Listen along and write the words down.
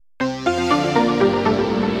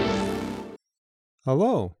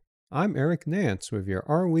Hello, I'm Eric Nance with your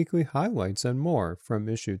R Weekly highlights and more from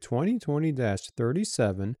issue 2020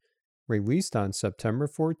 37, released on September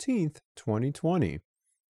 14th, 2020.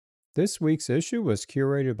 This week's issue was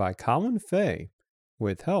curated by Colin Fay,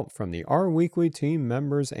 with help from the R Weekly team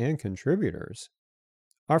members and contributors.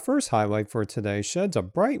 Our first highlight for today sheds a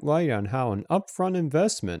bright light on how an upfront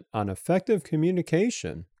investment on effective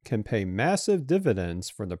communication can pay massive dividends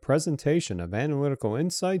for the presentation of analytical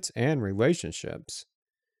insights and relationships.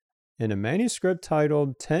 In a manuscript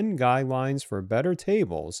titled 10 Guidelines for Better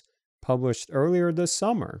Tables, published earlier this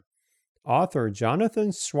summer, author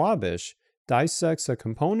Jonathan Swabish dissects the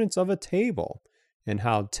components of a table and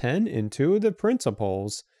how 10 intuitive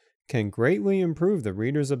principles can greatly improve the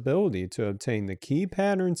reader's ability to obtain the key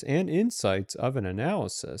patterns and insights of an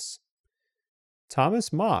analysis.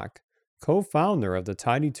 Thomas Mock, co-founder of the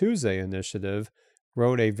Tidy Tuesday initiative,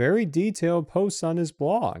 wrote a very detailed post on his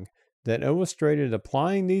blog that illustrated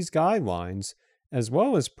applying these guidelines, as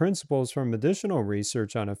well as principles from additional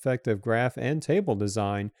research on effective graph and table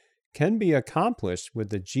design, can be accomplished with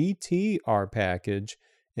the GTR package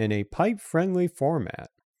in a pipe-friendly format.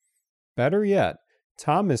 Better yet,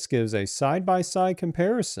 Thomas gives a side-by-side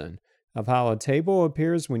comparison of how a table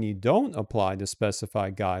appears when you don't apply the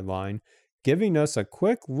specified guideline, giving us a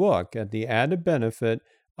quick look at the added benefit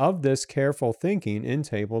of this careful thinking in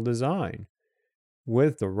table design.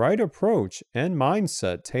 With the right approach and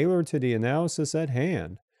mindset tailored to the analysis at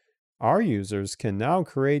hand, our users can now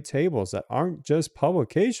create tables that aren't just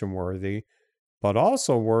publication worthy, but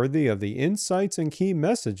also worthy of the insights and key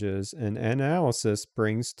messages an analysis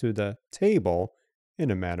brings to the table,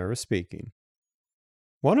 in a manner of speaking.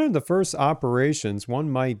 One of the first operations one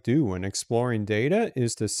might do when exploring data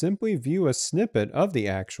is to simply view a snippet of the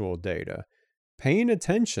actual data, paying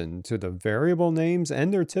attention to the variable names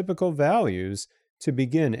and their typical values to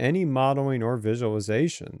begin any modeling or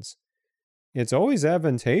visualizations. It's always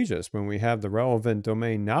advantageous when we have the relevant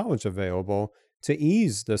domain knowledge available to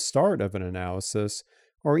ease the start of an analysis,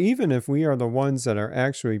 or even if we are the ones that are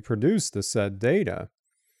actually produce the said data.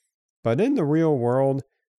 But in the real world,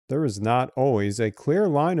 there is not always a clear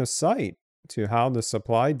line of sight to how the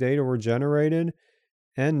supplied data were generated,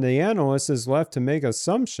 and the analyst is left to make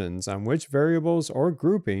assumptions on which variables or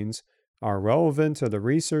groupings are relevant to the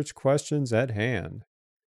research questions at hand.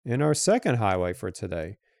 In our second highlight for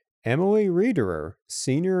today, Emily Riederer,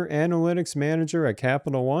 Senior Analytics Manager at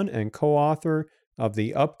Capital One and co-author of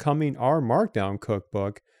the upcoming R Markdown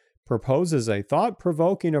Cookbook, proposes a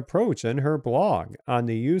thought-provoking approach in her blog on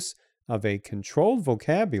the use of a controlled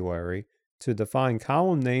vocabulary to define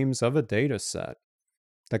column names of a data set.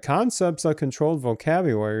 The concepts of controlled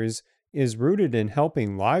vocabularies is rooted in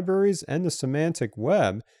helping libraries and the semantic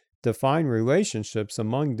web define relationships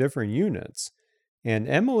among different units, and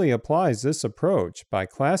Emily applies this approach by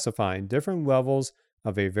classifying different levels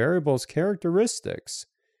of a variable's characteristics,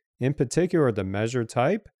 in particular the measure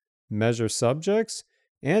type, measure subjects,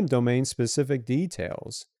 and domain-specific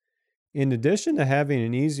details. In addition to having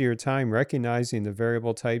an easier time recognizing the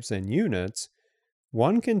variable types and units,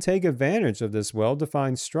 one can take advantage of this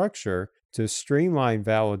well-defined structure to streamline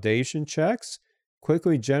validation checks,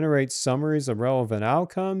 quickly generate summaries of relevant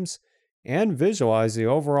outcomes, and visualize the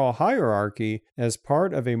overall hierarchy as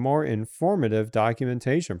part of a more informative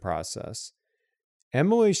documentation process.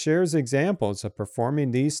 Emily shares examples of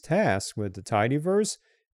performing these tasks with the tidyverse,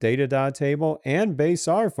 data.table, and base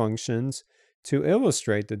R functions to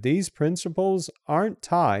illustrate that these principles aren't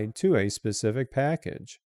tied to a specific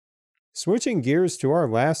package. Switching gears to our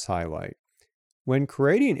last highlight, when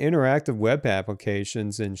creating interactive web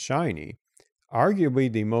applications in Shiny,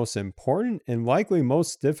 arguably the most important and likely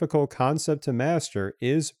most difficult concept to master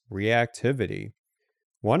is reactivity.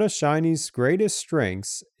 One of Shiny's greatest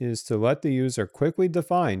strengths is to let the user quickly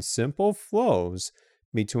define simple flows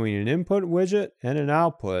between an input widget and an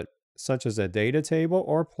output, such as a data table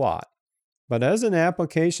or plot. But as an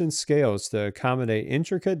application scales to accommodate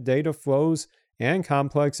intricate data flows and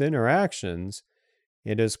complex interactions,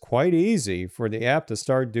 it is quite easy for the app to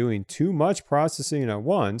start doing too much processing at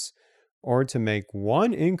once, or to make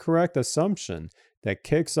one incorrect assumption that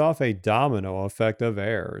kicks off a domino effect of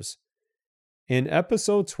errors. In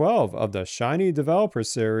episode 12 of the Shiny Developer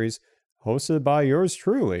Series, hosted by yours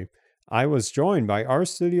truly, I was joined by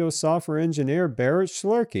RStudio software engineer Barrett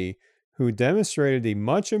Schlerke, who demonstrated the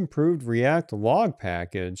much improved React log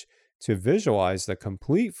package to visualize the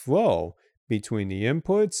complete flow between the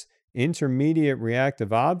inputs, intermediate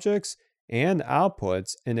reactive objects, and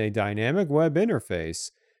outputs in a dynamic web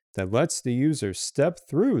interface that lets the user step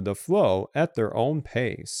through the flow at their own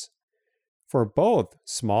pace. For both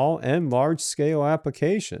small and large scale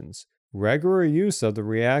applications, Regular use of the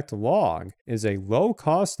React log is a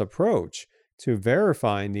low-cost approach to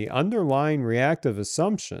verifying the underlying reactive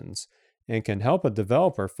assumptions and can help a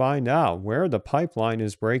developer find out where the pipeline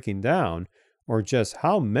is breaking down or just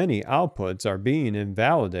how many outputs are being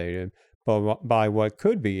invalidated by what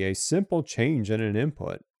could be a simple change in an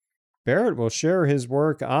input. Barrett will share his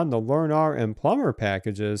work on the LearnR and Plummer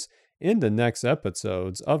packages in the next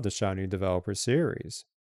episodes of the Shiny Developer series.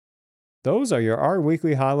 Those are your R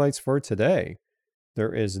Weekly highlights for today.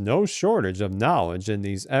 There is no shortage of knowledge in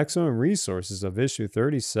these excellent resources of issue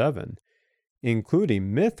 37,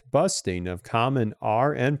 including myth busting of common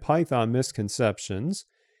R and Python misconceptions,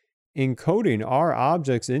 encoding R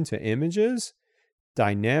objects into images,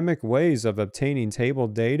 dynamic ways of obtaining table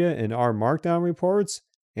data in R Markdown reports,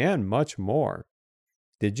 and much more.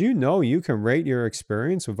 Did you know you can rate your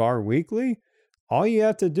experience with R Weekly? All you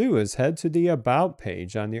have to do is head to the About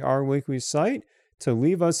page on the R Weekly site to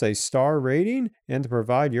leave us a star rating and to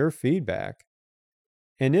provide your feedback.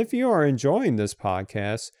 And if you are enjoying this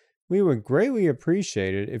podcast, we would greatly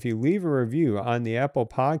appreciate it if you leave a review on the Apple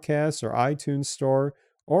Podcasts or iTunes Store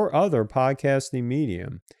or other podcasting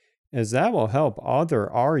medium, as that will help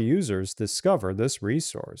other R users discover this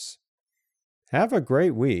resource. Have a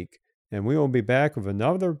great week, and we will be back with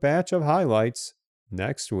another batch of highlights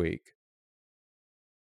next week.